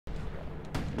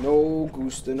No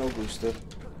Gusta, no Gusta.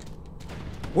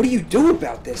 What do you do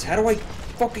about this? How do I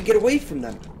fucking get away from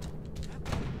them?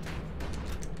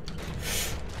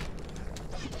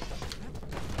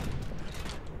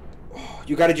 Oh,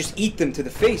 you gotta just eat them to the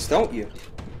face, don't you?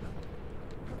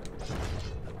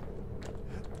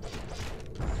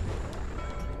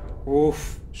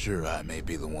 Oof. Sure, I may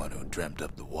be the one who dreamt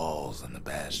up the walls and the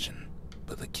Bastion,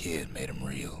 but the kid made them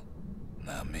real,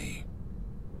 not me.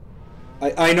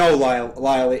 I know,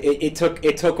 Lyle. It took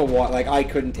a while. Like, I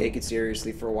couldn't take it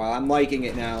seriously for a while. I'm liking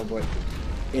it now, but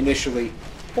initially,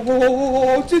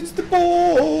 oh, it's the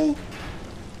ball.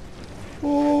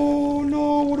 Oh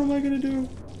no, what am I gonna do?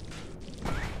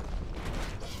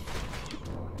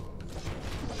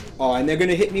 Oh, and they're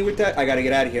gonna hit me with that. I gotta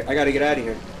get out of here. I gotta get out of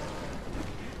here.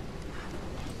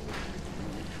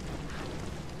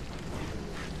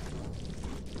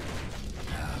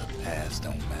 The past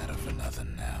don't matter for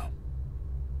nothing now.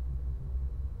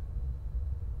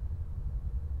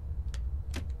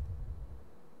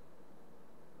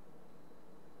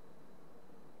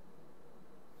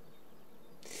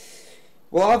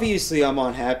 Well, obviously I'm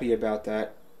unhappy about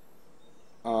that.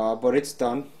 But it's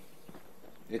done.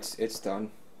 It's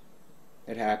done.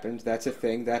 It happened. That's a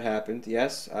thing that happened.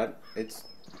 Yes,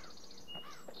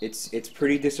 it's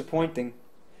pretty disappointing.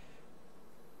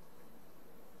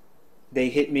 They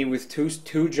hit me with two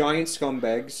giant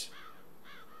scumbags,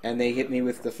 and they hit me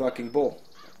with the fucking bull.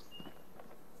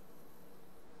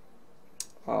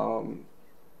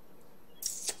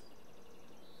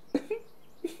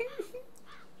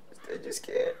 I just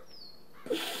can't.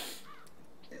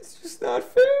 It's just not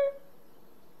fair.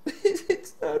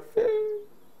 It's not fair.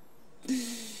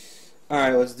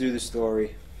 Alright, let's do the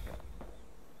story.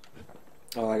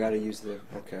 Oh, I gotta use the...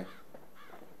 Okay.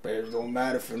 But it don't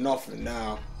matter for nothing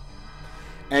now.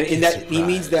 And in that, he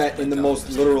means that in the most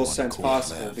literal sense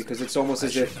possible, because it's almost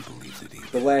as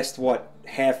if the last, what,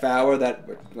 half hour,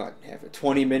 not half,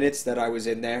 20 minutes that I was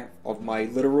in there of my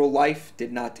literal life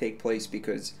did not take place,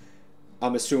 because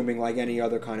I'm assuming, like any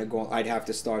other kind of goal, I'd have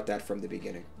to start that from the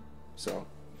beginning. So,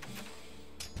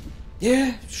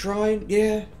 yeah, shrine,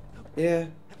 yeah.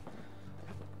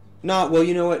 No, well,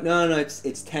 you know what? No,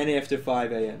 it's 10 after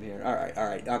 5 a.m. here. All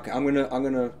right. Okay, I'm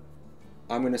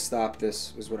gonna stop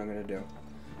this. Is what I'm gonna do.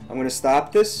 I'm gonna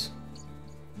stop this,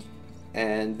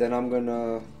 and then I'm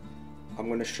gonna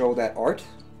show that art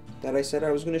that I said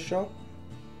I was gonna show,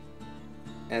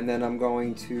 and then I'm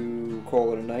going to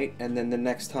call it a night. And then the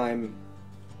next time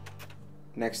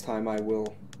I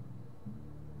will.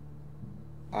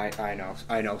 I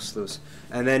know, Sluice.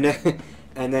 And then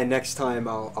and then next time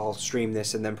I'll stream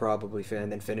this and then probably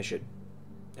finish it,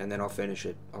 and then I'll finish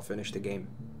it. I'll finish the game.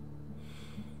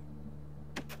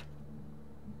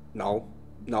 No,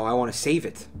 I want to save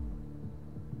it.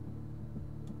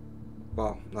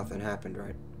 Well, nothing happened,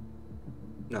 right?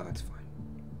 No, it's fine.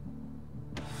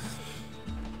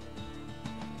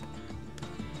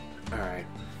 All right.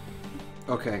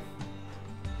 Okay.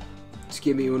 Just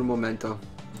give me un momento.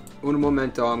 Un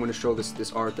momento, I'm going to show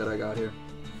this art that I got here.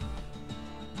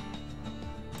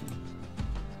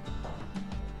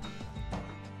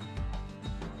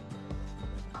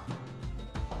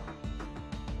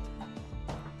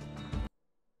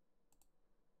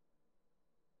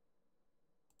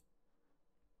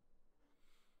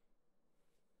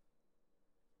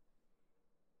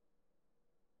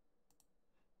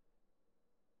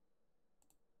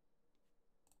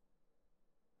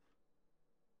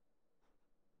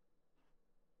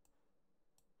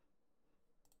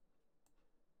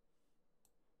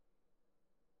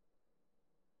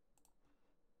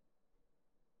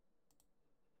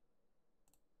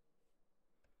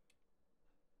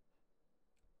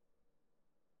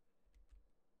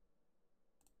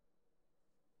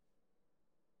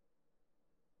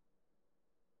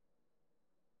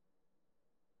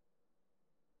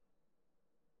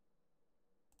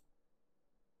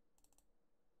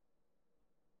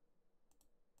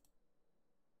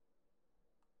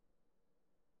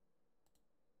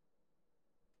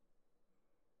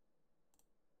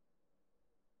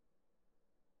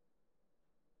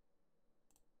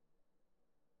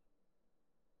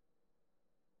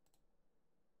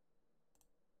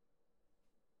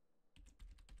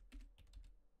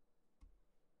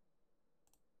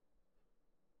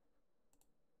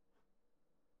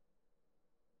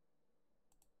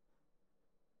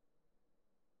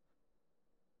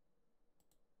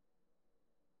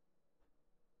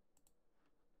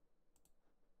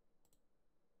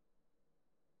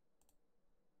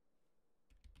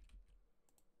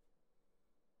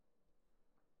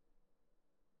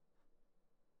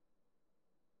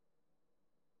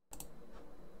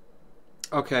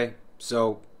 Okay,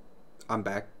 So, I'm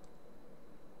back.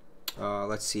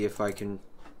 Let's see if I can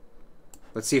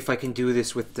do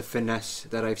this with the finesse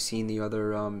that I've seen the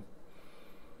other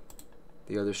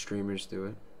streamers do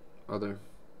it.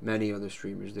 Many other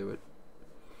streamers do it.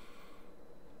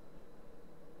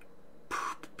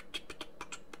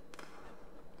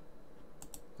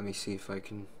 Let me see if I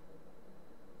can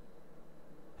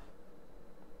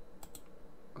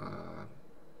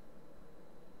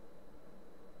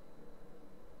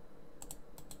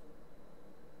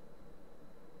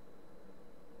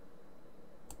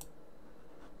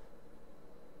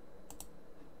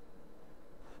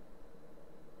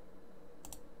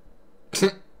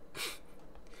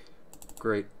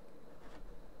great.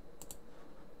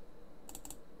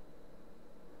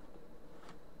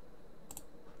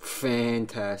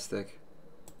 Fantastic.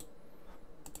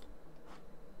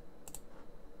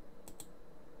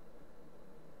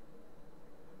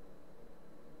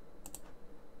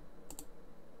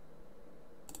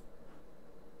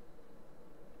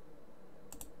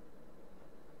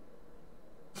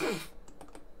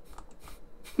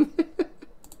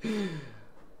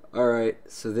 All right,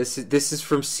 so this is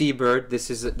from Seabird. This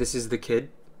is the kid,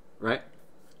 right?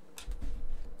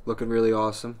 Looking really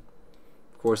awesome.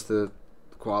 Of course, the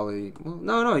quality. Well,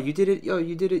 no, you did it. Yo,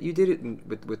 you did it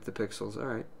with the pixels. All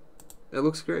right, that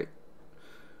looks great.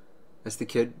 That's the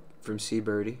kid from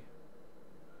Seabirdie.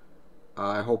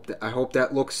 I hope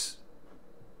that looks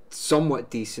somewhat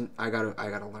decent. I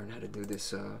gotta learn how to do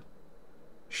this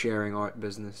sharing art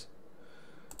business.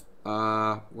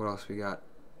 What else we got?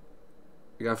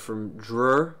 We got from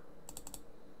Drur,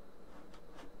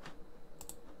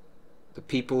 the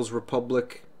People's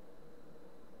Republic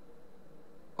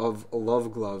of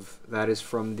Love Glove. That is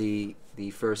from the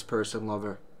First Person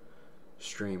Lover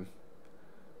stream.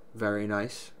 Very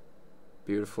nice,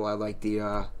 beautiful. I like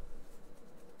the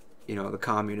the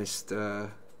communist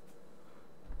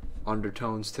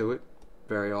undertones to it.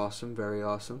 Very awesome, very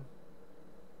awesome.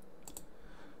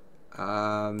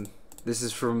 This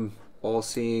is from All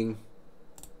Seeing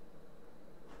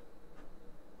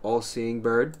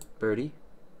Birdie.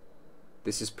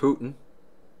 This is Putin.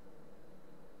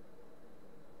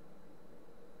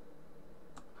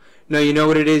 No, you know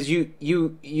what it is?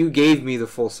 You gave me the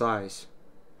full size.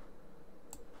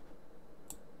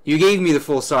 You gave me the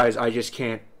full size. I just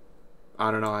can't.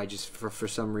 I don't know. I just for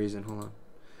some reason. Hold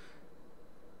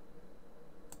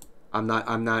on.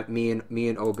 I'm not. Me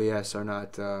and OBS are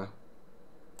not.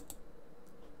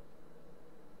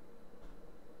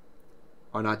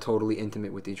 Are not totally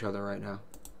intimate with each other right now.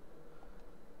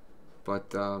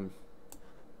 But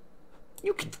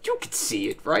you could see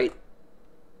it, right?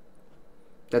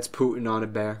 That's Putin on a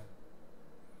bear,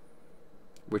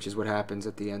 which is what happens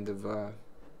at the end of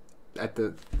at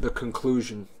the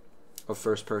conclusion of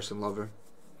First Person Lover.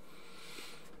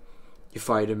 You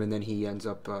fight him and then he ends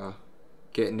up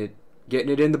getting it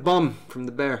in the bum from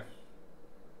the bear.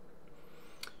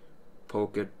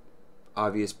 Poke it,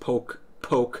 obvious poke,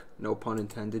 no pun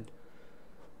intended,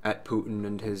 at Putin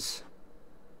and his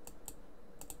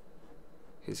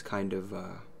kind of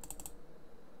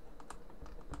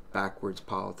backwards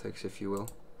politics, if you will.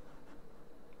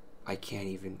 I can't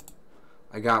even.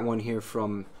 I got one here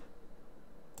from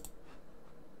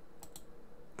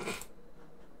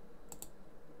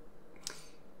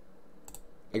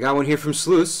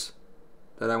Sluice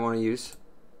that I want to use.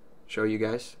 Show you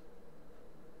guys.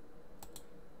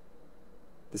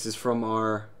 This is from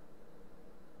our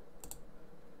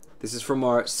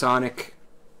Sonic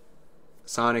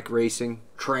Racing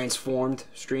Transformed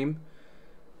stream.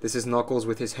 This is Knuckles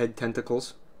with his head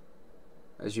tentacles,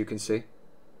 as you can see.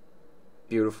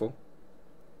 Beautiful.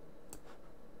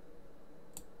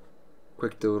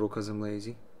 Quick doodle because I'm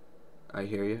lazy. I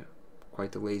hear you.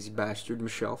 Quite the lazy bastard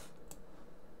myself.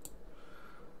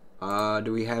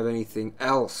 Do we have anything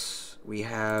else? We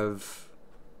have...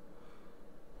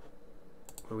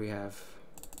 What do we have?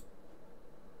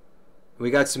 We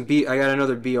got some I got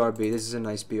another BRB. This is a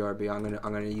nice BRB. I'm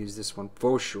gonna use this one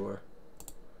for sure.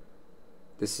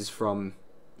 This is from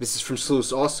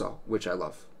Sluice also, which I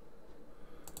love.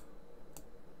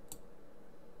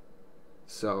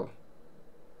 So,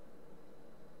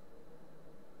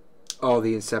 oh,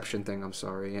 the Inception thing. I'm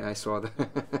sorry. Yeah, I saw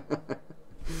that.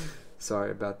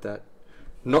 Sorry about that.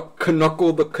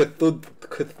 Knuckle the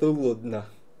Cthulhu.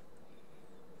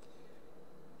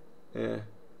 Yeah.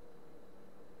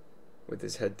 With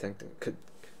his head tanked.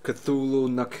 Cthulhu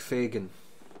Nuckfagan.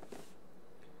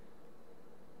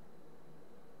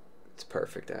 It's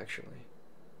perfect, actually.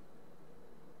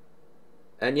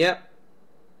 And yep,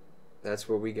 that's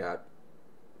what we got.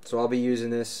 So I'll be using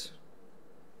this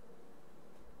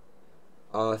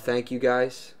Thank you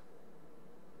guys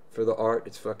for the art.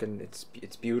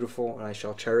 It's beautiful, and I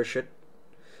shall cherish it.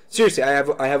 Seriously, I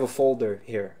have a folder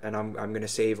here, and I'm gonna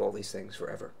save all these things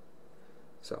forever.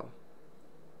 So.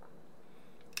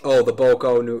 Oh, the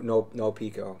Boko no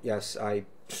Pico. Yes, I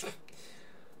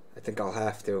think I'll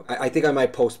have to. I think I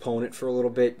might postpone it for a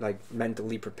little bit, like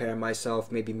mentally prepare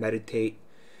myself, maybe meditate,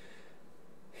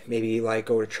 maybe like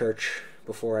go to church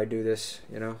before I do this,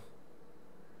 you know.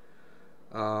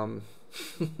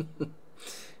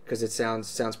 Because it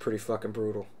sounds pretty fucking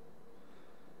brutal.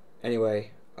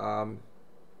 Anyway,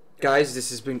 guys, this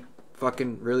has been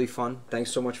fucking really fun.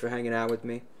 Thanks so much for hanging out with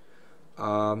me.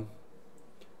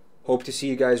 Hope to see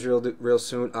you guys real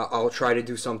soon. I'll try to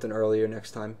do something earlier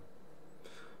next time.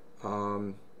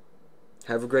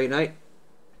 Have a great night.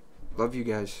 Love you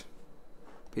guys.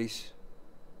 Peace.